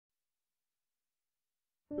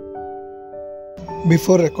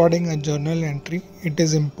Before recording a journal entry, it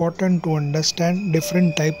is important to understand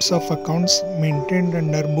different types of accounts maintained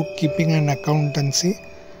under bookkeeping and accountancy,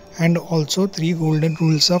 and also 3 golden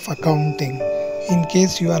rules of accounting. In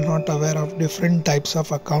case you are not aware of different types of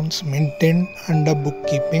accounts maintained under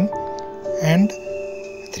bookkeeping and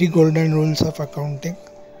 3 golden rules of accounting,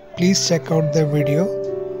 please check out the video,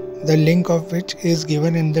 the link of which is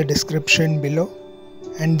given in the description below,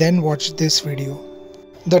 and then watch this video.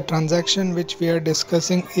 The transaction which we are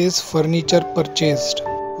discussing is furniture purchased.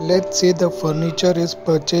 Let's say the furniture is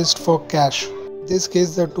purchased for cash. In this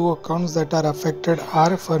case, the 2 accounts that are affected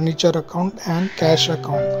are furniture account and cash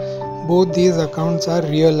account. Both these accounts are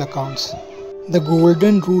real accounts. The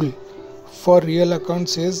golden rule for real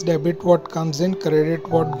accounts is debit what comes in, credit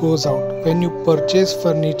what goes out. When you purchase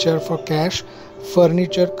furniture for cash,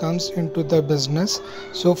 furniture comes into the business,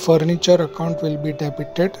 so furniture account will be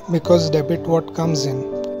debited because debit what comes in.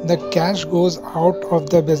 The cash goes out of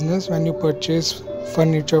the business when you purchase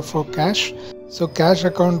furniture for cash, so cash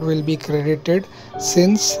account will be credited,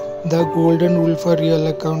 since the golden rule for real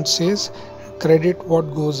account says credit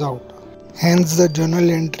what goes out. Hence the journal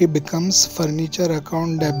entry becomes furniture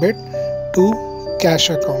account debit to cash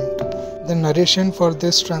account. The narration for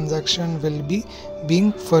this transaction will be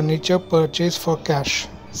being furniture purchase for cash.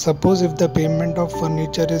 Suppose if the payment of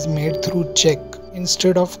furniture is made through check,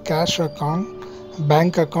 instead of cash account,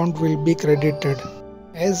 bank account will be credited.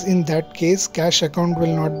 As in that case, cash account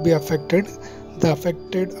will not be affected. The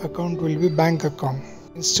affected account will be bank account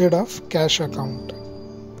instead of cash account.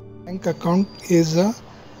 Bank account is a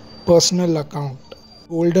personal account.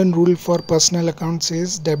 Golden rule for personal account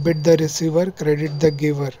says debit the receiver, credit the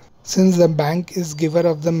giver. Since the bank is giver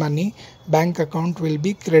of the money, bank account will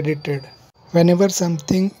be credited. Whenever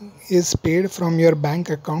something is paid from your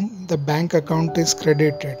bank account, the bank account is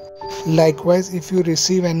credited. Likewise, if you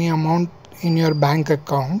receive any amount in your bank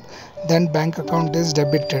account, then bank account is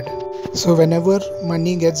debited. So whenever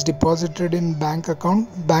money gets deposited in bank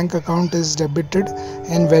account is debited,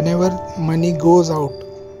 and whenever money goes out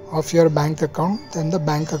of your bank account, then the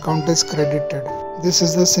bank account is credited. This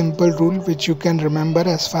is the simple rule which you can remember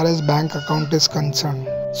as far as bank account is concerned.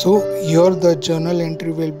 So here the journal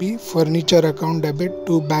entry will be furniture account debit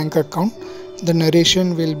to bank account. The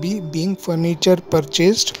narration will be being furniture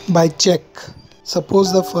purchased by check.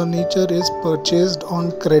 Suppose the furniture is purchased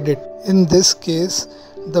on credit. In this case,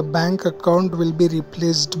 the bank account will be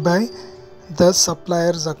replaced by the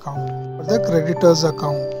supplier's account or the creditor's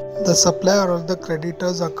account. The supplier or the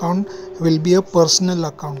creditor's account will be a personal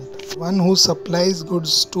account. One who supplies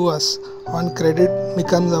goods to us on credit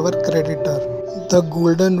becomes our creditor. The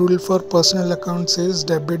golden rule for personal account says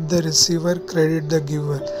debit the receiver, credit the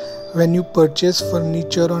giver. When you purchase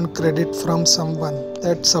furniture on credit from someone,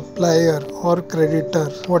 that supplier or creditor,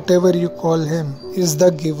 whatever you call him, is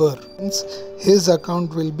the giver. Hence, his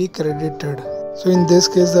account will be credited. So in this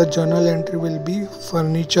case, the journal entry will be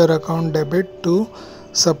furniture account debit to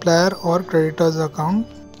supplier or creditor's account.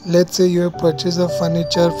 Let's say you have purchased a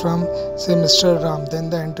furniture from say Mr. Ram, then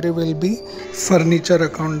the entry will be furniture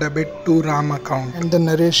account debit to Ram account, and the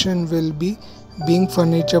narration will be being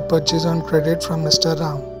furniture purchase on credit from Mr.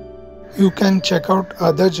 Ram. You can check out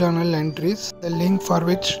other journal entries, the link for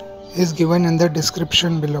which is given in the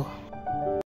description below.